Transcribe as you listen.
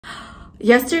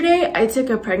Yesterday, I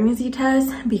took a pregnancy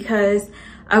test because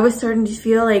I was starting to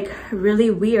feel like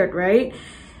really weird, right?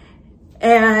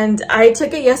 And I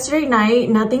took it yesterday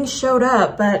night, nothing showed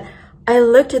up, but I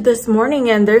looked at this morning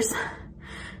and there's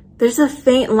a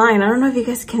faint line. I don't know if you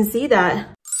guys can see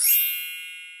that.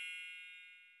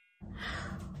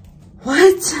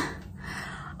 What?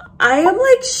 I am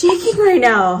like shaking right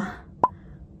now.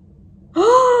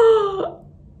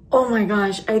 Oh my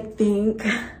gosh, I think.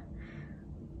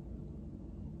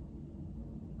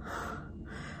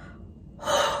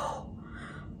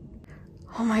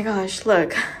 Oh my gosh,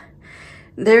 look.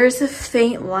 There's a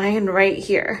faint line right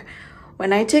here.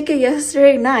 When I took it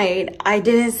yesterday night, I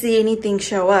didn't see anything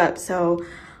show up, so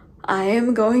I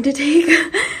am going to take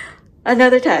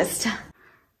another test.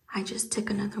 I just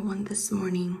took another one this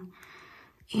morning,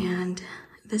 and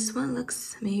this one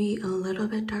looks maybe a little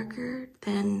bit darker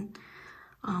than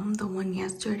the one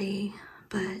yesterday,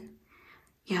 but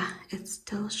yeah, it's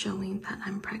still showing that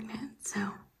I'm pregnant, so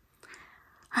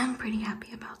I'm pretty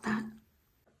happy about that.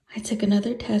 I took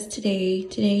another test today.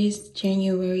 Today is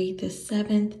January the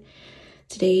 7th.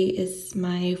 Today is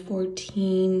my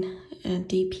 14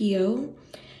 DPO.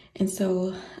 And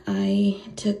so I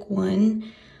took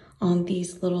one on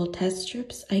these little test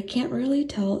strips. I can't really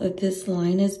tell if this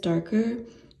line is darker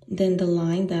than the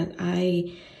line that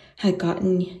I had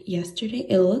gotten yesterday.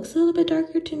 It looks a little bit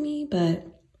darker to me, but,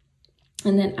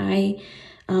 and then I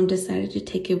decided to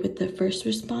take it with the first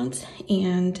response,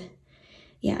 and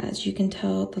yeah, as you can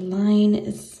tell, the line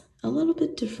is a little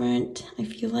bit different. I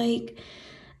feel like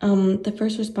the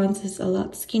first response is a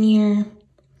lot skinnier.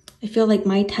 I feel like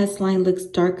my test line looks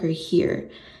darker here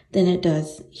than it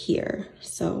does here.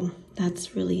 So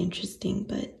that's really interesting,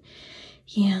 but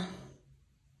yeah.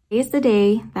 Today's the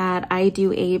day that I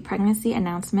do a pregnancy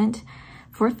announcement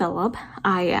for Philip.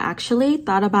 I actually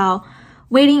thought about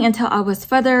waiting until I was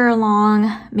further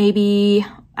along, maybe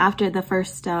after the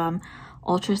first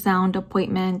ultrasound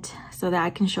appointment, so that I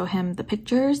can show him the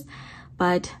pictures,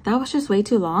 but that was just way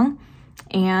too long,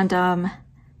 and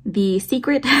the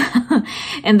secret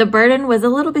and the burden was a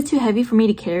little bit too heavy for me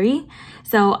to carry.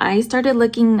 So I started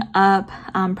looking up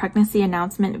pregnancy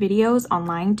announcement videos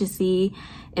online to see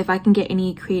if I can get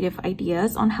any creative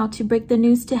ideas on how to break the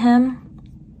news to him.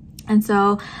 And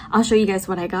so I'll show you guys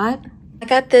what I got. I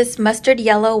got this mustard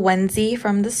yellow onesie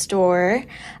from the store.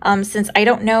 Since I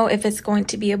don't know if it's going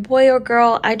to be a boy or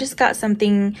girl, I just got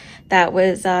something that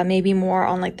was maybe more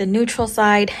on like the neutral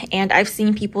side. And I've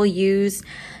seen people use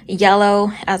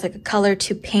yellow as like a color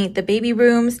to paint the baby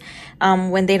rooms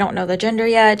when they don't know the gender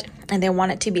yet and they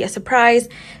want it to be a surprise.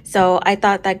 So I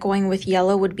thought that going with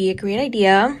yellow would be a great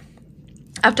idea.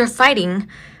 After fighting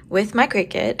with my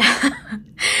Cricut,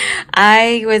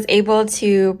 I was able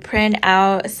to print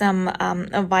out some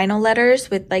vinyl letters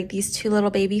with like these two little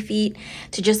baby feet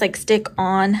to just like stick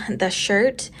on the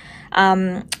shirt.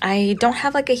 I don't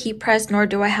have like a heat press, nor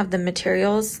do I have the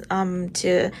materials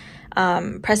to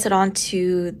press it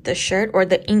onto the shirt or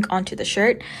the ink onto the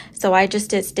shirt. So I just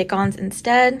did stick-ons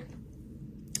instead.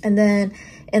 And then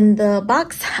in the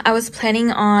box, I was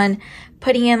planning on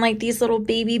putting in like these little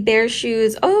baby bear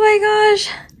shoes. Oh my gosh,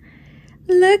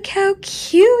 look how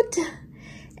cute.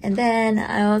 And then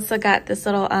I also got this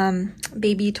little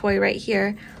baby toy right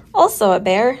here, also a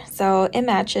bear, so it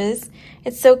matches.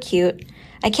 It's so cute.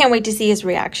 I can't wait to see his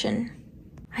reaction.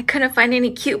 I couldn't find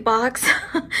any cute box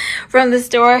from the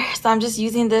store, so I'm just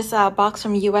using this box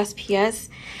from USPS.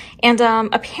 And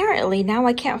apparently now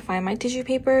I can't find my tissue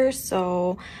paper,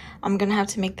 so I'm gonna have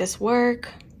to make this work.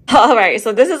 All right,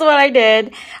 so this is what I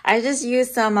did. I just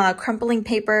used some crumpling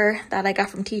paper that I got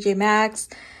from TJ Maxx.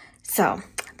 So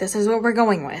this is what we're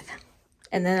going with.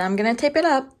 And then I'm gonna tape it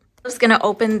up. I'm just gonna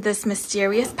open this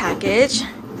mysterious package.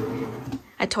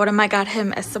 I told him I got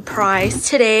him a surprise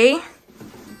today.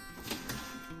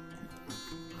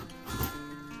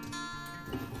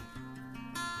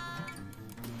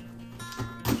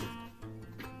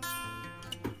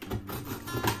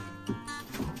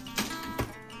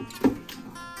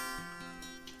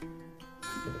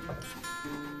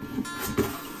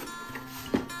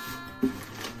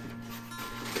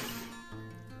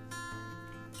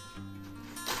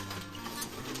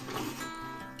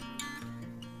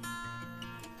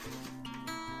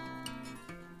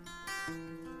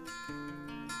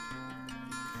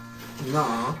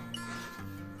 Nuh-uh.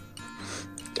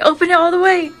 Open it all the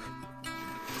way.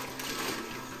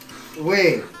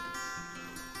 Wait.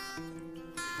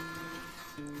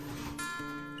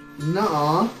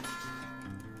 Nuh-uh.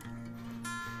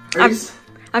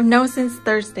 I've known since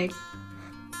Thursday.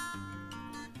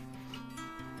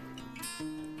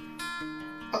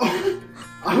 Oh,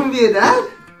 I'm gonna be a dad?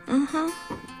 Mm-hmm.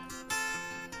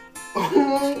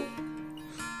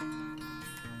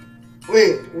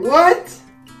 Wait, what?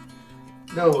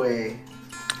 No way.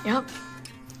 Yep.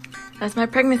 That's my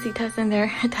pregnancy test in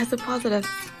there. It tested positive.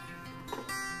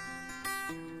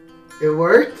 It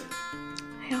worked?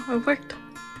 Yeah, it worked.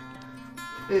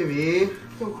 Baby,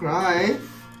 don't cry.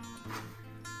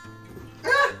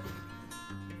 Ah!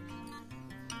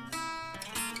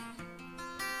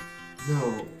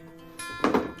 No.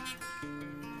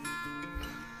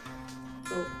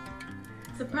 Oh.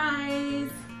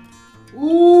 Surprise!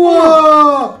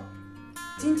 우와!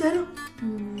 진짜로?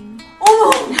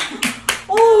 어머!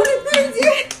 우리 베이지!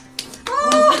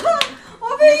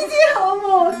 베이지!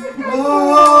 어머!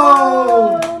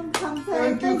 와우! 감사해.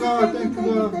 Thank you, God. Thank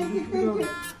you, God.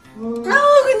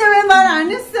 근데 왜 말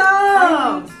안 했어?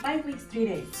 5 weeks, 3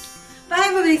 days.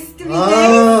 5 weeks, 3 days?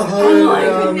 Oh, Oh my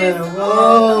goodness.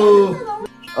 Whoa.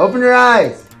 Open your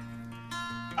eyes.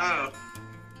 Oh.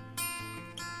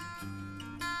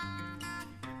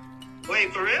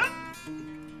 Wait, for real?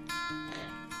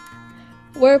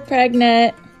 We're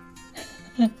pregnant.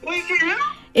 Wait, for real?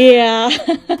 Yeah.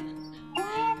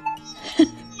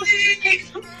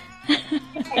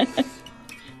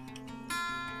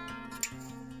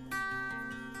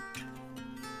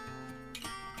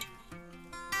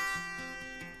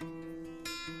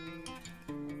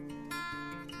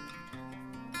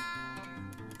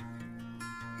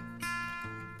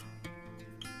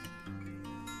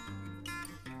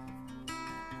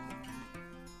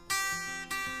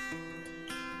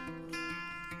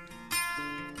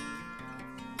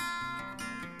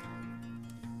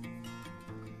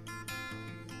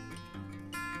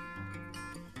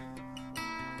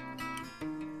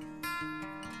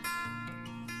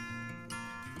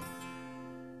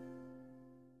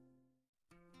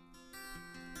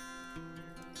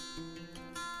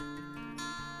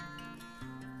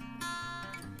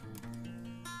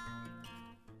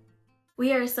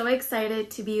 We are so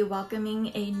excited to be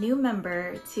welcoming a new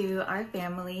member to our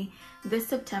family this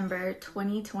September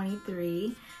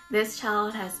 2023. This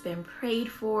child has been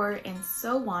prayed for and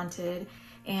so wanted,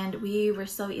 and we were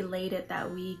so elated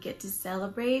that we get to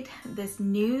celebrate this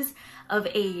news of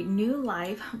a new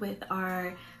life with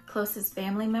our closest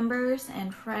family members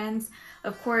and friends.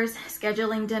 Of course,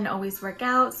 scheduling didn't always work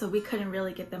out, so we couldn't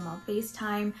really get them on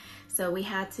FaceTime. So we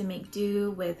had to make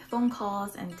do with phone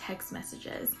calls and text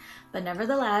messages. But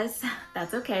nevertheless,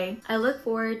 that's okay. I look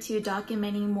forward to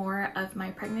documenting more of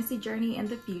my pregnancy journey in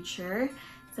the future.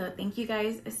 So thank you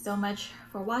guys so much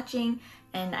for watching,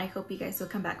 and I hope you guys will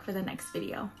come back for the next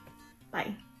video.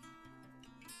 Bye.